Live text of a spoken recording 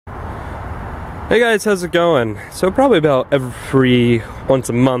Hey guys, how's it going? So probably about once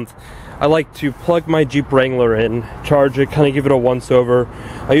a month, I like to plug my Jeep Wrangler in, charge it, kind of give it a once over.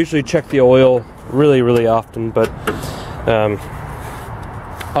 I usually check the oil really often, but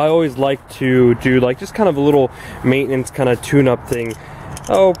I always like to do like just kind of a little maintenance kind of tune-up thing.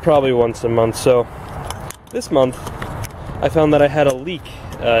 Oh, probably once a month. So this month, I found that I had a leak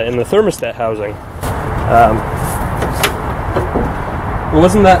in the thermostat housing. It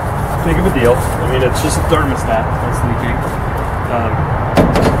wasn't that big of a deal. I mean, it's just a thermostat that's leaking.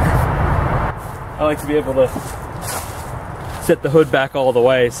 I like to be able to set the hood back all the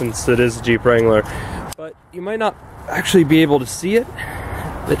way since it is a Jeep Wrangler. But you might not actually be able to see it.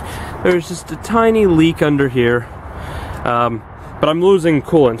 But there's just a tiny leak under here. But I'm losing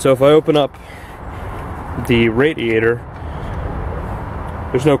coolant, so if I open up the radiator,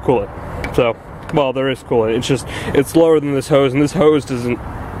 there's no coolant. So, well, there is coolant. It's just, it's lower than this hose, and this hose doesn't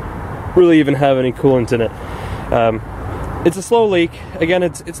really even have any coolant in it. It's a slow leak. Again,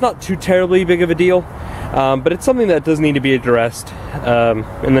 it's not too terribly big of a deal, but it's something that does need to be addressed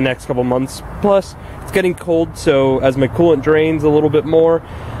in the next couple months. Plus, it's getting cold, so as my coolant drains a little bit more,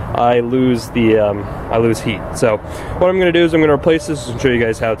 I lose heat. So, what I'm going to do is I'm going to replace this and show you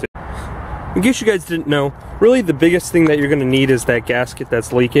guys how to. In case you guys didn't know, really the biggest thing that you're going to need is that gasket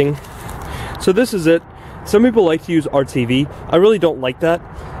that's leaking. So this is it. Some people like to use RTV. I really don't like that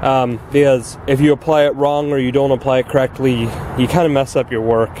because if you apply it wrong or you don't apply it correctly, you kind of mess up your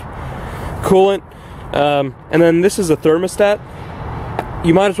work. Coolant, and then this is a thermostat.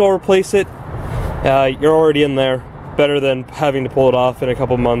 You might as well replace it. You're already in there. Better than having to pull it off in a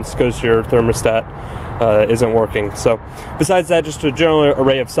couple months because your thermostat isn't working. So besides that, just a general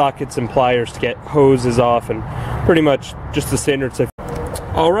array of sockets and pliers to get hoses off, and pretty much just the standard stuff.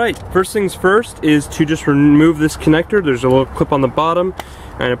 Alright, first things first is to just remove this connector. There's a little clip on the bottom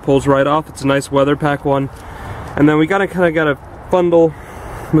and it pulls right off. It's a nice weather pack one. And then we kind of got a bundle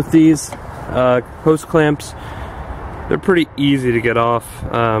with these hose clamps. They're pretty easy to get off.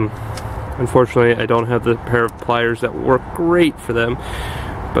 Unfortunately, I don't have the pair of pliers that work great for them,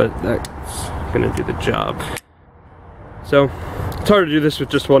 but that's gonna do the job. So it's hard to do this with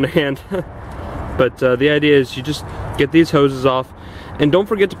just one hand. But the idea is you just get these hoses off. And don't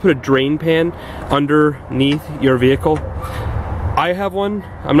forget to put a drain pan underneath your vehicle. I have one.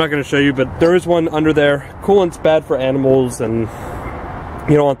 I'm not going to show you, but there is one under there. Coolant's bad for animals, and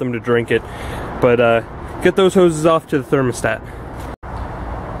you don't want them to drink it. But get those hoses off to the thermostat.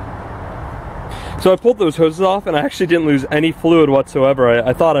 So I pulled those hoses off, and I actually didn't lose any fluid whatsoever.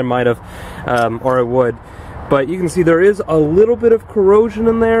 I thought I might have, or I would. But you can see there is a little bit of corrosion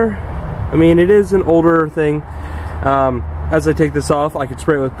in there. I mean, it is an older thing. As I take this off, I could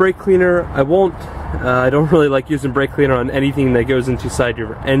spray it with brake cleaner. I won't. I don't really like using brake cleaner on anything that goes inside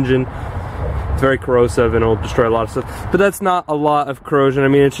your engine. It's very corrosive and it'll destroy a lot of stuff. But that's not a lot of corrosion. I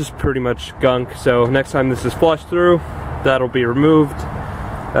mean, it's just pretty much gunk. So next time this is flushed through, that'll be removed.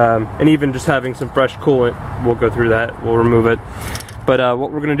 And even just having some fresh coolant, we'll go through that. We'll remove it. But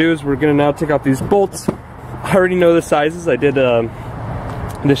what we're going to do is we're going to now take out these bolts. I already know the sizes. I did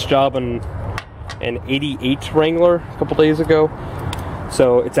this job on an 88 Wrangler a couple days ago.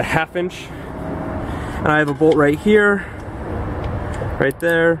 So it's a 1/2 inch. And I have a bolt right here, right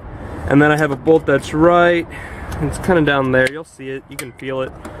there. And then I have a bolt that's right, it's kind of down there. You'll see it, you can feel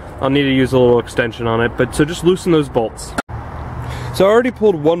it. I'll need to use a little extension on it, but so just loosen those bolts. So I already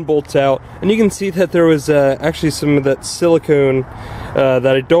pulled one bolt out, and you can see that there was actually some of that silicone that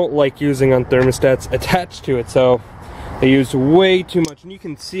I don't like using on thermostats attached to it. So I used way too much, and you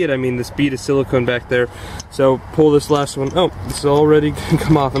can see it. I mean, this bead of silicone back there. So pull this last one. Oh, this is already gonna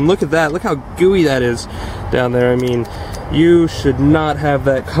come off. And look at that. Look how gooey that is down there. I mean, you should not have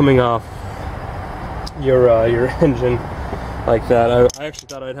that coming off your engine like that. I actually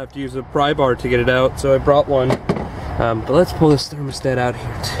thought I'd have to use a pry bar to get it out, so I brought one. But let's pull this thermostat out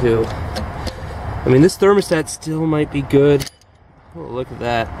here too. I mean, this thermostat still might be good. Oh, look at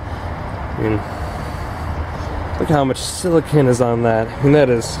that. I mean, look how much silicone is on that. I mean,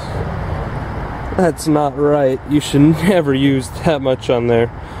 that's not right. You should never use that much on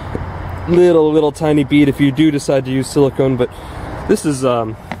there. Little tiny bead if you do decide to use silicone, but this is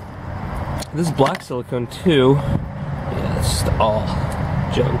black silicone too. Yeah, it's just all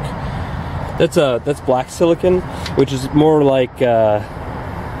junk. That's black silicone, which is more like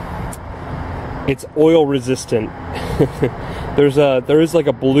it's oil resistant. There is like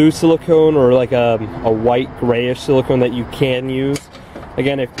a blue silicone or like a white grayish silicone that you can use.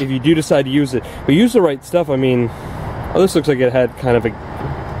 Again, if you do decide to use it, but use the right stuff. I mean, oh, this looks like it had kind of a,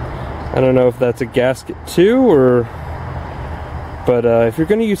 I don't know if that's a gasket too, or But if you're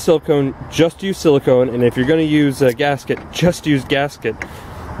going to use silicone, just use silicone, and if you're going to use a gasket, just use gasket.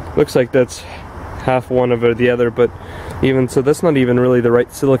 Looks like that's half one of the other, but even so, that's not even really the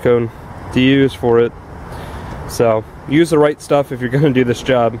right silicone to use for it. So use the right stuff if you're going to do this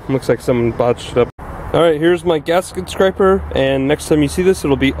job. Looks like someone botched it up. Alright, here's my gasket scraper, and next time you see this,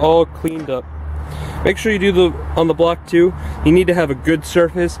 it'll be all cleaned up. Make sure you do on the block too. You need to have a good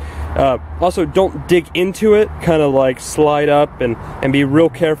surface. Also, don't dig into it, kind of like slide up and be real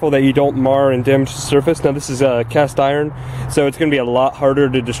careful that you don't mar and damage the surface. Now this is cast iron, so it's going to be a lot harder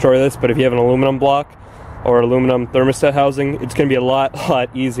to destroy this, but if you have an aluminum block or aluminum thermostat housing, it's going to be a lot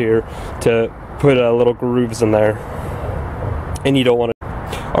easier to put little grooves in there, and you don't want to.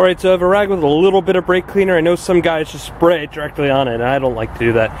 Alright, so I have a rag with a little bit of brake cleaner. I know some guys just spray it directly on it, and I don't like to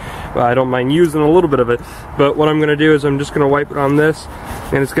do that. I don't mind using a little bit of it, but what I'm going to do is I'm just going to wipe it on this,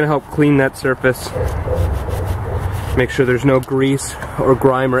 and it's going to help clean that surface. Make sure there's no grease or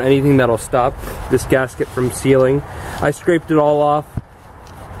grime or anything that'll stop this gasket from sealing. I scraped it all off.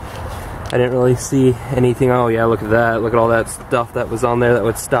 I didn't really see anything. Oh yeah, look at that. Look at all that stuff that was on there that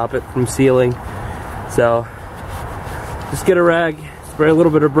would stop it from sealing. So, just get a rag. Spray a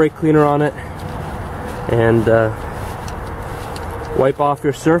little bit of brake cleaner on it, and wipe off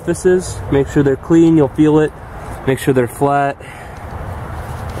your surfaces. Make sure they're clean, you'll feel it. Make sure they're flat,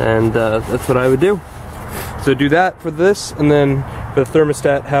 and that's what I would do. So do that for this, and then for the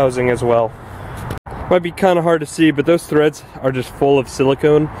thermostat housing as well. Might be kind of hard to see, but those threads are just full of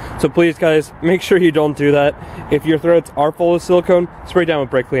silicone. So please guys, make sure you don't do that. If your threads are full of silicone, spray down with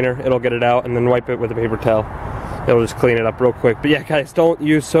brake cleaner, it'll get it out, and then wipe it with a paper towel. It'll just clean it up real quick. But yeah, guys, don't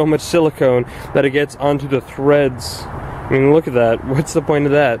use so much silicone that it gets onto the threads. I mean, look at that. What's the point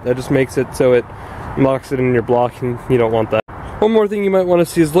of that? That just makes it so it locks it in your block, and you don't want that. One more thing you might want to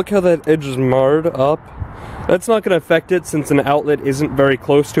see is look how that edge is marred up. That's not going to affect it since an outlet isn't very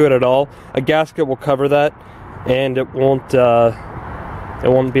close to it at all. A gasket will cover that, and it won't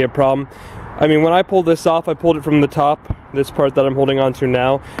be a problem. I mean, when I pulled this off, I pulled it from the top, this part that I'm holding on to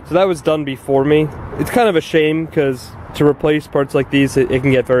now. So that was done before me. It's kind of a shame because to replace parts like these, it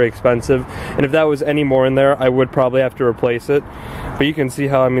can get very expensive. And if that was any more in there, I would probably have to replace it. But you can see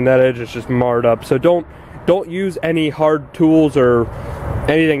how, I mean, that edge is just marred up. So don't use any hard tools or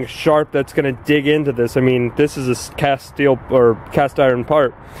anything sharp that's going to dig into this. I mean, this is a cast steel or cast iron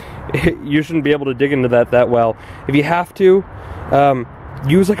part. You shouldn't be able to dig into that well. If you have to,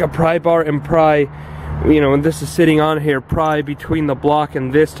 use like a pry bar and pry, you know, when this is sitting on here, pry between the block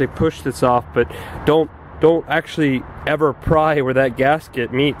and this to push this off, but don't actually ever pry where that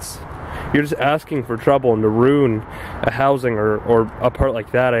gasket meets. You're just asking for trouble and to ruin a housing or a part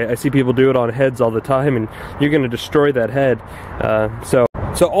like that. I see people do it on heads all the time, and you're going to destroy that head.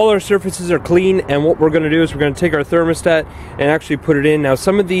 So all our surfaces are clean, and what we're going to do is we're going to take our thermostat and actually put it in. Now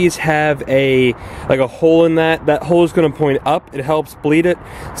some of these have a hole in that. That hole is going to point up. It helps bleed it.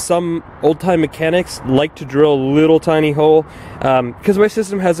 Some old-time mechanics like to drill a little tiny hole. Because my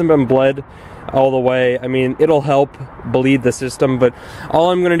system hasn't been bled all the way, I mean, it'll help bleed the system, but all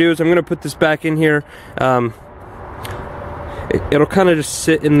I'm going to do is I'm going to put this back in here. It'll kind of just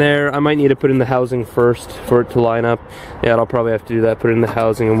sit in there. I might need to put in the housing first for it to line up. Yeah, I'll probably have to do that, put it in the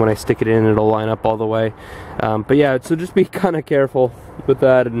housing, and when I stick it in, it'll line up all the way. But yeah, so just be kind of careful with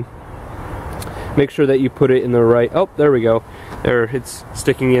that, and make sure that you put it in the right, oh, there we go. There, it's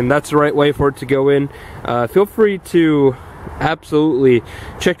sticking in. That's the right way for it to go in. Feel free to absolutely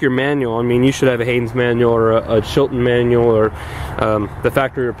check your manual. I mean, you should have a Haynes manual or a Chilton manual or the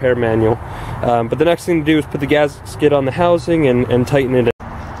factory repair manual. But the next thing to do is put the gasket on the housing and tighten it in.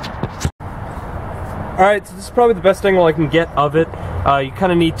 Alright, so this is probably the best angle I can get of it. You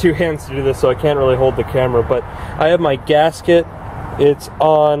kind of need two hands to do this, so I can't really hold the camera, but I have my gasket. It's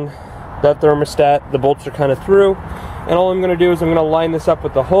on that thermostat. The bolts are kind of through, and all I'm going to do is I'm going to line this up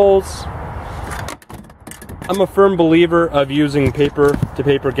with the holes. I'm a firm believer of using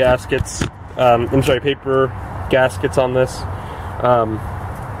paper-to-paper gaskets. Paper gaskets on this.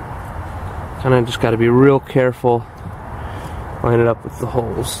 Kind of just got to be real careful. Line it up with the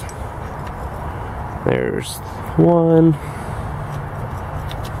holes. There's one.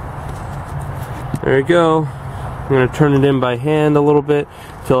 There we go. I'm going to turn it in by hand a little bit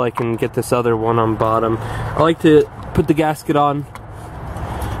until I can get this other one on bottom. I like to put the gasket on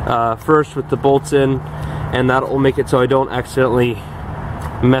first with the bolts in, and that will make it so I don't accidentally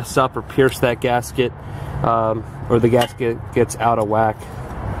mess up or pierce that gasket, or the gasket gets out of whack.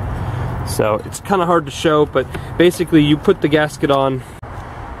 So it's kind of hard to show, but basically you put the gasket on.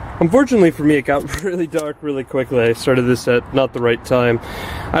 Unfortunately for me, it got really dark really quickly. I started this at not the right time.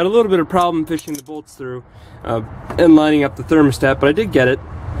 I had a little bit of problem fishing the bolts through and lining up the thermostat, but I did get it.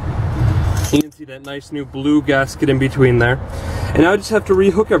 You can see that nice new blue gasket in between there. And now I just have to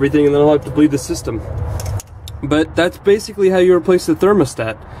rehook everything, and then I'll have to bleed the system. But that's basically how you replace the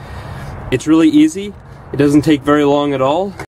thermostat. It's really easy. It doesn't take very long at all.